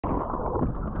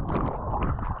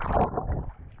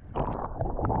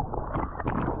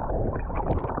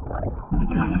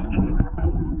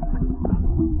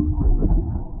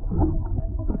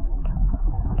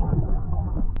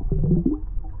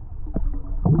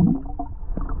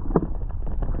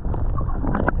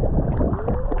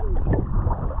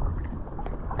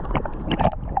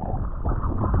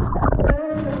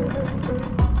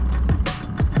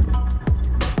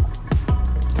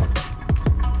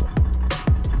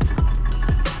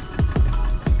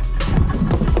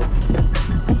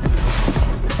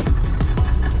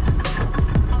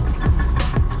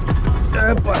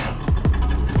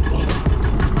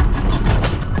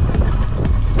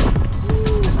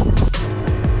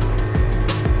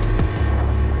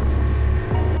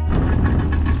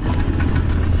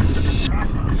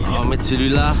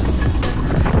celui-là.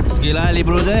 Parce que là, les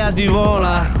brodeurs, il y a du vent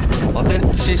là. On va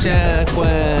chercher un coin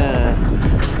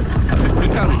un peu plus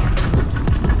calme.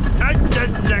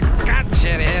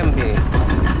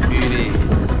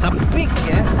 Ça pique,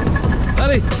 hein.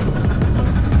 Allez.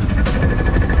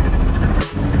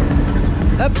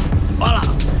 Hop, voilà.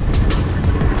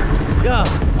 Ya.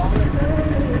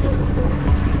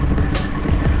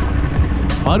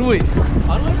 Baru eh?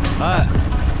 Baru eh? Ha.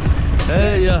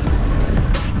 Ya.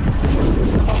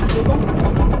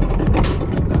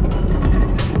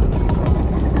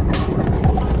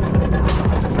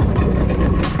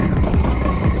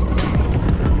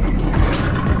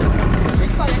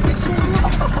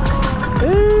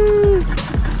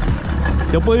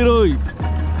 Siapa Roy?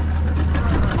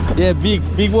 Yeah,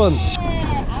 big one.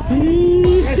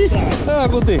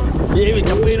 Aku teh. Yeah,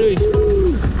 siapa Roy?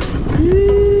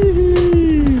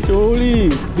 Surely,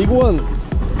 big one.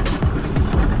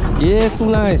 Yes,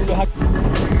 too nice.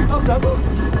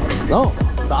 No,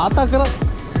 tak ada kena.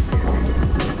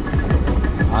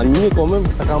 Ini komen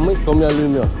sekarang komen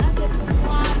aluminium.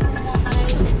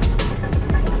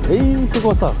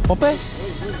 Sekosa. Apa?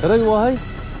 Terus wahai.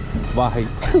 Wahai.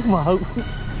 Mau.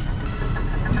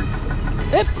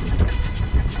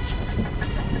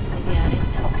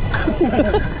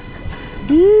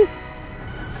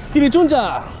 Kiri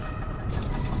cunca.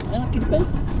 Kiri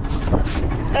face.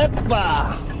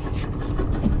 Epa.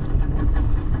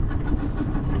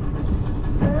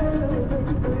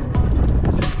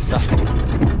 Dah.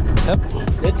 Ep.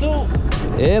 Itu.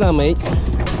 Ramai.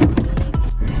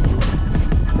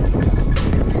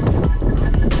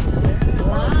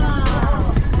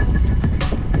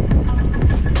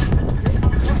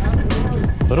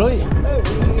 Roy.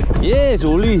 Yeah,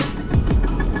 Jolie.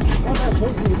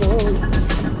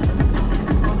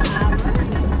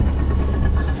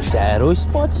 Zero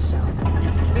spots.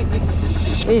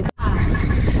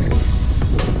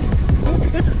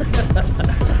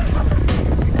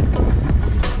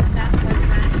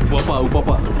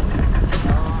 Upapa.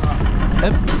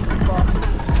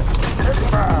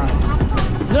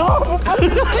 No.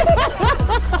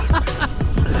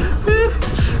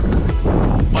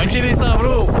 Masih bisa,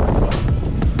 bro.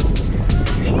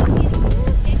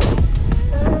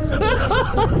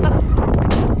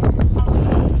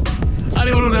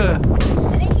 Allez, bro.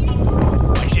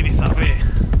 Masih bisa, bro.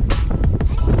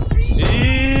 Iya,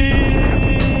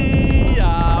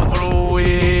 bro.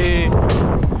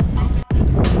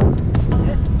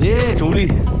 Yeah, Jolie.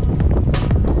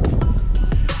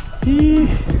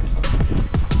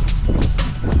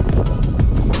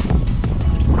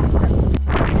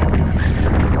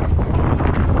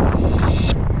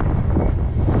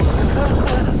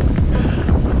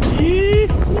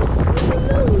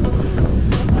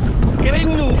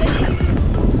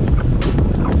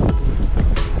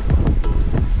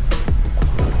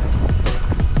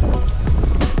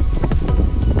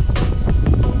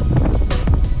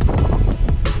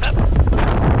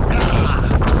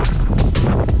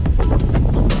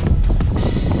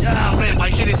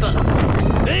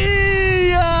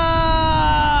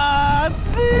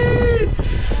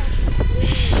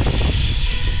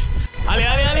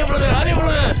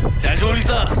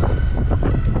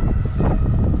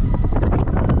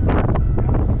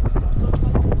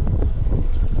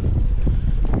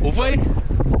 Ufay?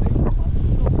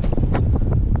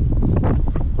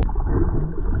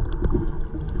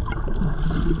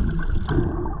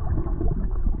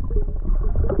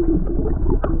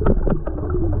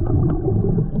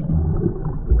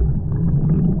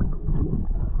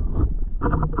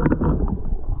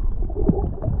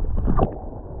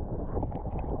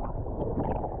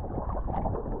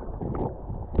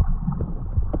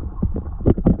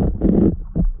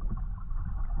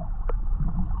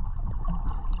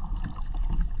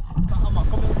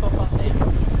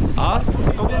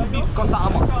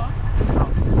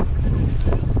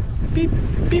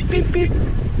 Pip.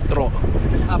 Terus.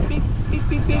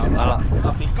 Pip. Alah.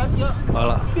 Afikat ya.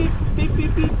 Alah. Pip.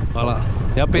 Alah.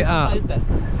 Ya PA.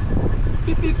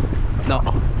 Pip. No.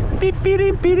 Pip.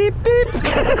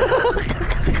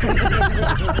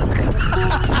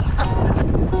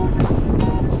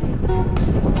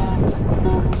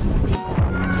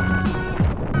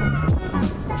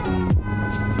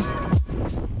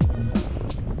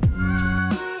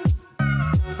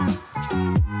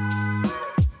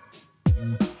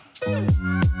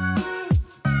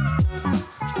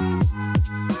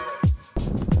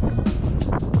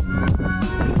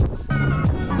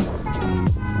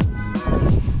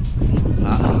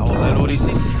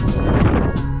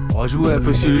 On va jouer un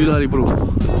peu celui-là, les bros.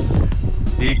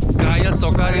 Et quand ils sont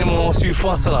carrément en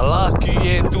surface là, là,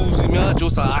 cuillère, tout,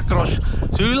 ça accroche.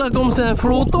 Celui-là, comme c'est un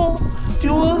flottant, tu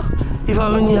vois, il va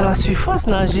venir à la surface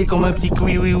nager comme un petit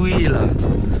oui là.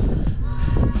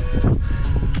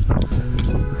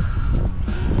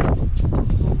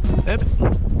 Hop.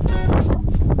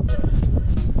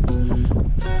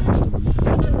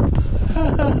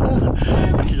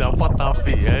 Il a pas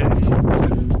tapé, hein.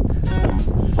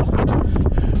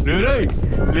 Le reuil,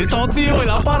 les sentiments, il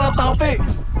a pas rattrapé.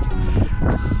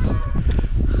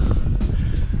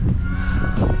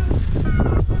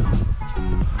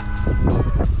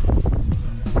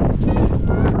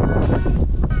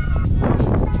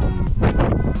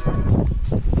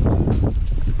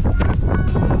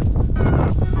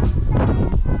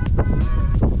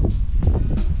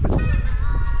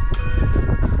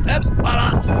 Hop,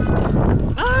 voilà.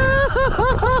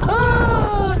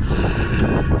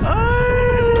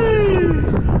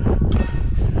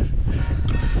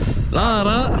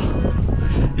 Là,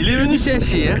 il est venu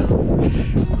chercher, hein.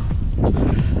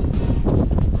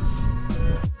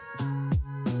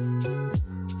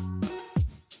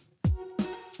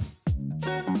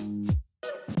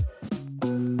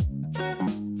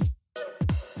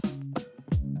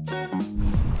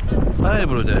 Allez,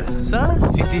 brother, ça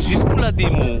c'était juste pour la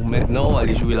démo. Maintenant, on va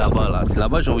aller jouer là-bas, là. C'est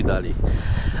là-bas que j'ai envie d'aller.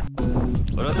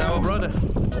 Voilà, ça va, brother.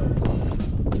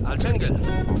 Al jungle.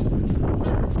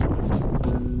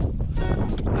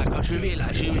 Ah, quand je vais là,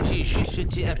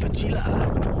 j'étais un petit là.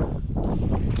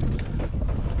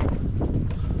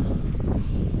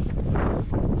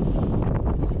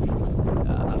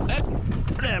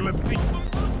 Me putain.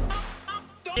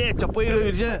 Eh, t'as pas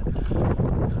eu rien.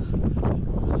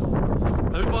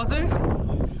 T'as vu passer?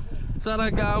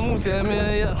 Sarang kamu saya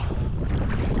ya.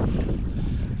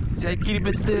 Saya kiri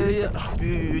betul ya.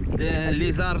 Putain,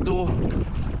 lézardo.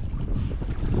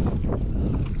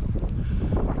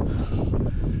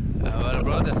 Ah voilà,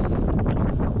 brother.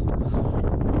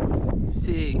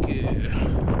 C'est que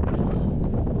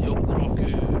tu es au courant que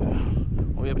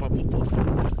on vient pas pour toi.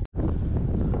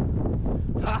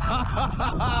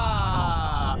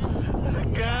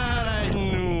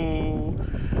 Caralho!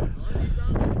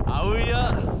 Ah oui, ya.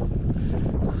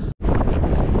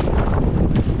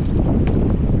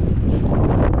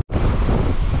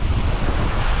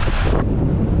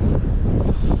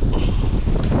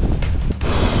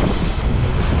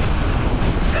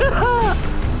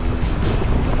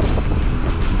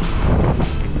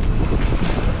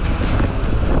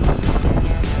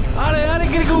 Allez,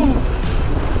 Grégou!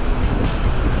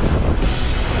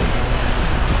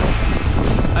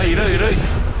 Aí, rei.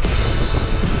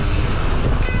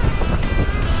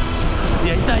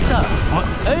 Ya, ita.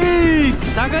 Ei,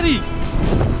 tagari.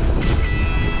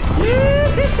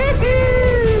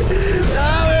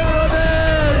 Ah, meu brother,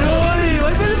 joli,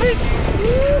 vai ter bicho.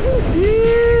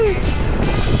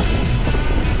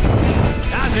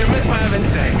 Ah, je vais mettre pas à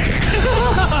 25.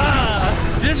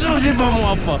 J'ai changé pour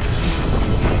moi, pas.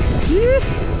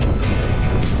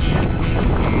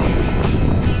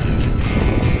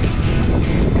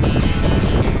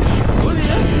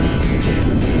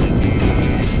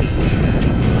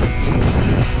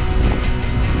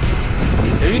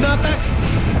 Et une attaque.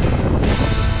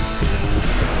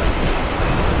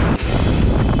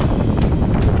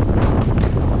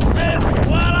 Et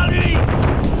voilà lui.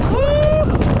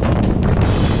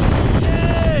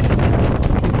 Hey.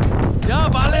 Ya,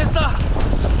 vale ça.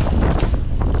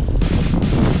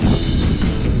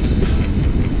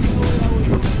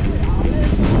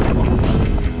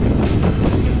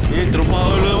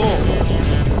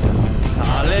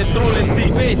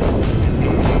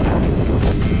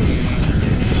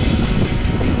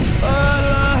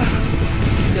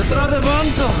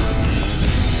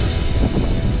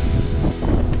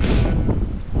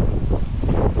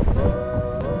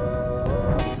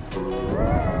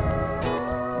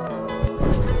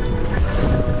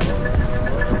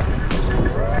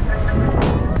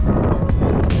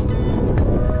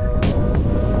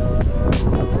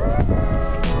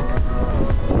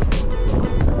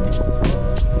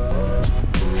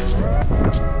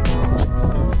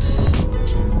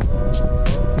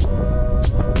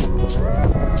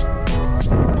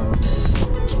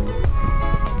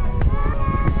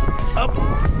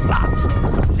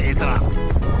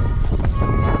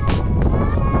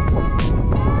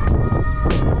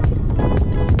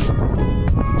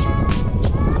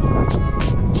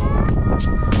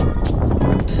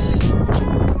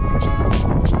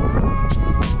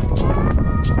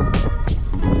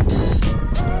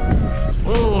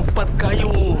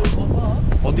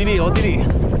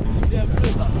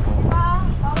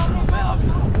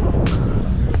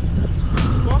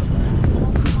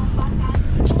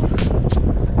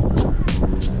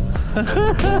 Oh,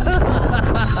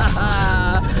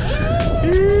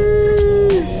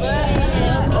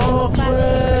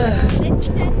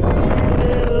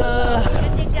 elah.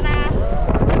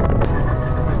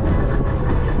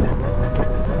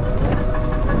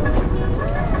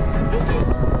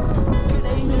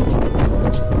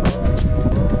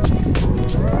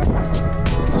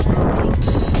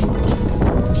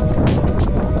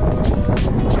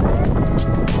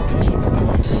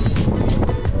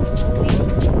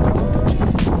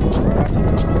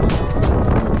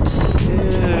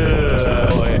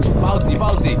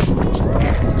 Pauti.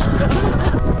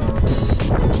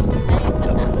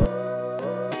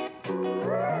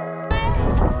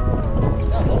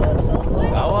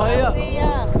 Awak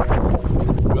ya.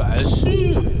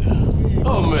 Asyik.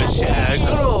 Oh, masya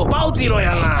Allah. Pauti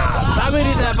royang ah. Sampai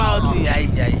di tak pauti. Ay.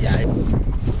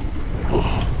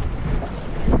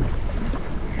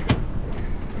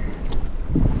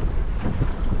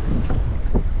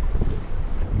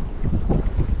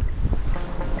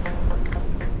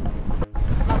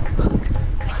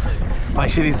 Pak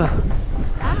Syirisa.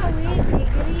 Oui, c'est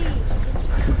gris.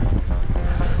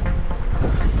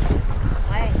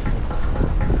 Ouais.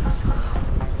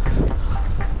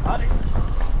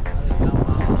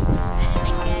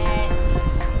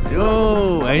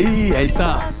 Yo, ay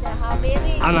tak.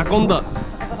 Anaconda.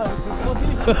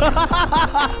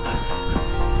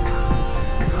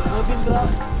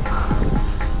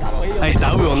 Ay,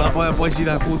 tahu on n'a pas ici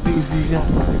à côté aussi.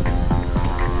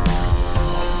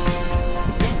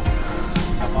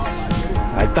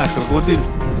 Ay, tak, krokodil.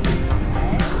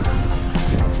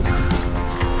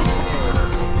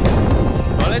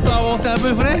 Soalnya tu avancer un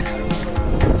peu, frère.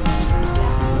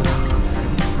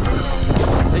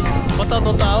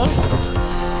 Total.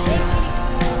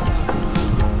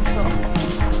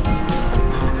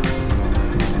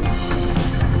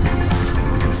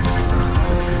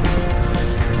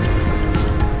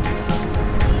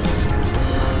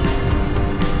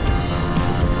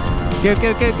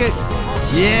 Okay.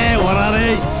 Yeah,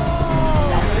 warare.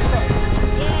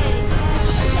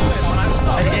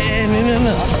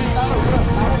 Non.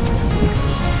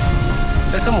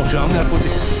 Laisse-moi, je vais emmener à côté.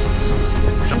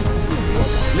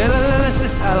 Laisse.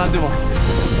 Ah, là devant.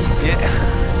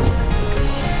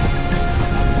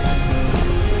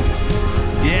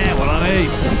 Yeah, warare.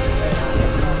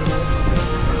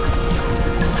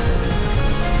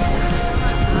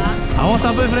 Avance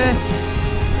un peu, frère.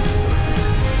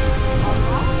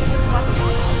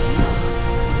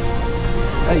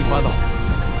 Ay, pardon.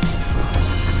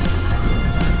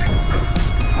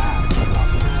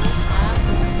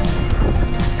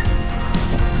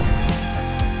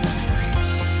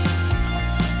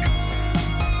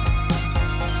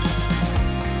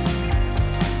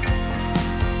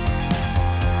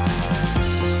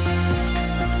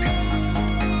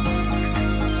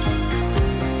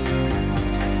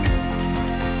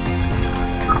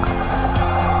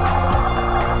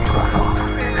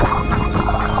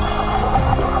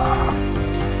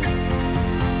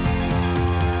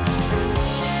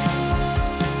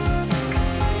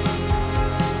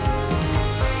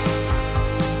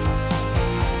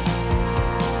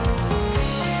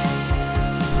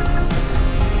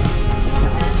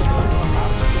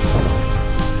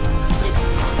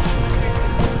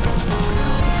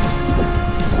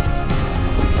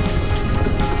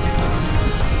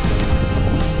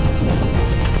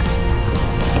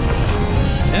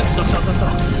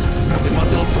 Attention. Les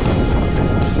bateaux en dessous.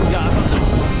 Regarde,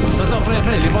 attention, frère,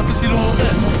 les bateaux si lourds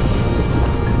montaient.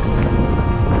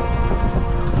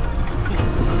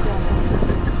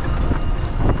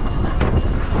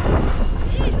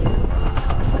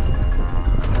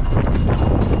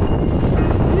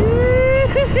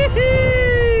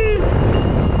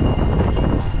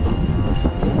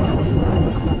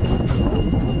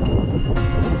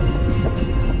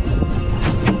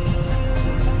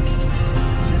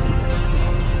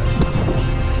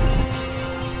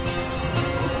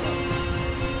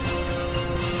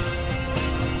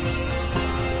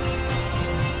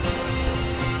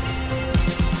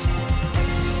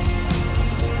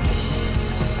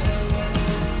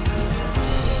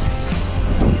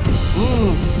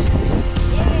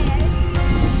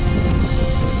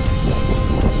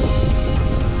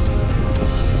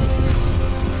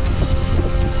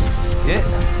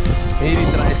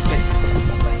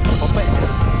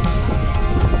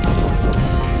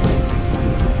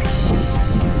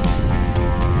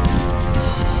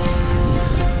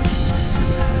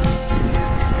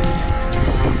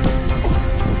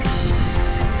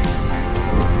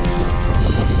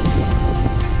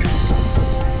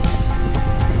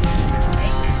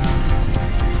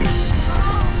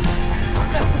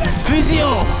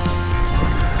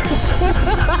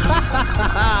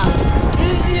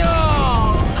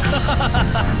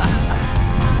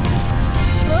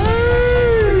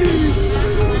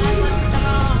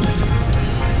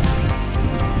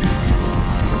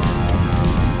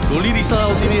 Boleh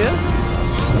risau sini ya.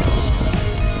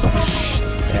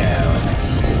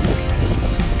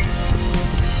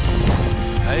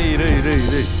 Hai,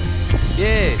 rei.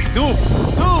 Yeah, tu.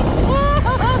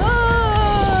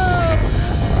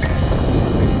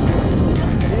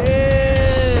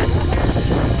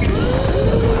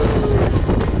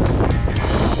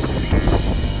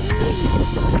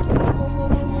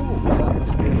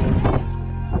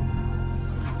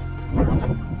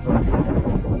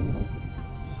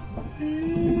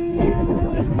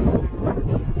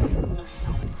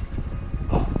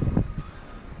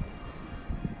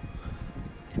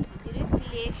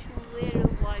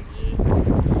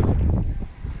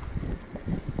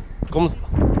 Comme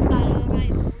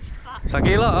ça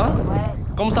qui est là, hein?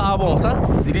 Comme ça avance, hein?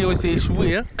 Dirait aussi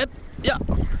échoué, hein? Hop, ya.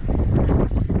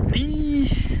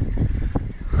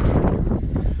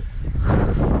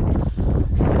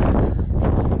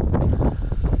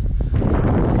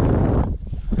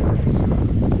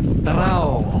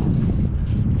 Tarau.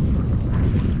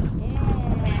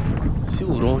 C'est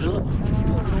orange là.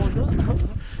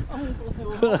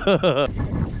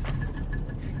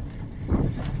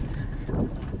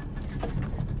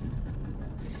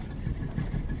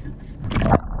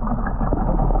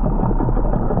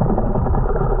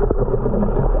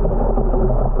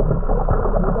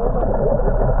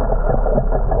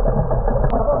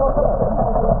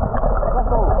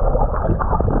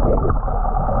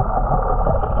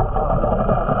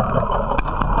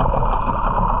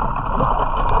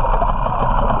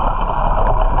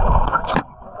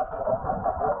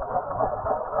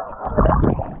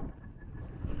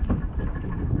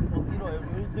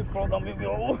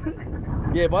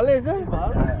 Yeah, boleh je.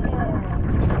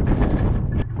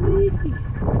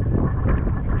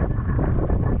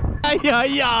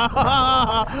 Ya.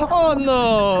 Oh no.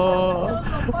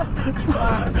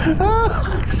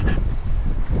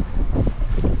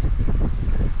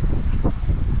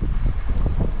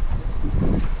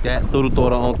 Ya, turut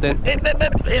orang onten.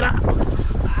 Era.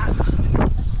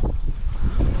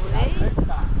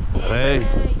 Rei.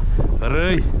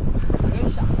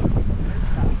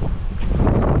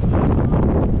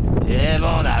 C'est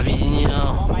bon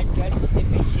d'Avignon. Oh my god, il s'est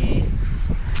pêché.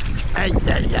 Aïe. Il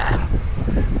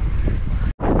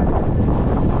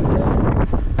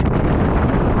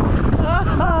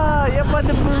n'y a pas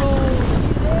de boulot.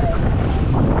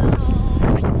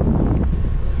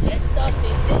 Esto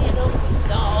c'est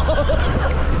 0%.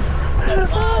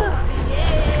 Comment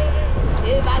oublier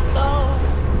les vacances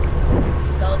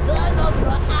dans un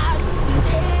endroit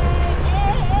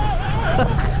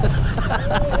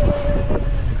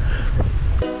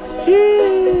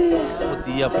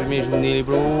Seperti première journée les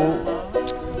bro.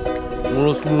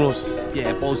 Mulus. Il n'y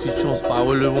a pas aussi de chance par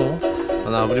le vent.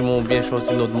 On a vraiment bien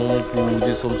choisi notre moment pour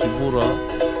descendre sur Bora.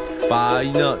 Pas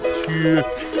inattitude.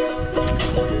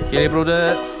 Ok les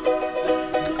brothers.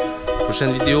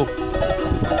 Prochaine vidéo.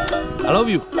 I love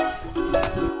you.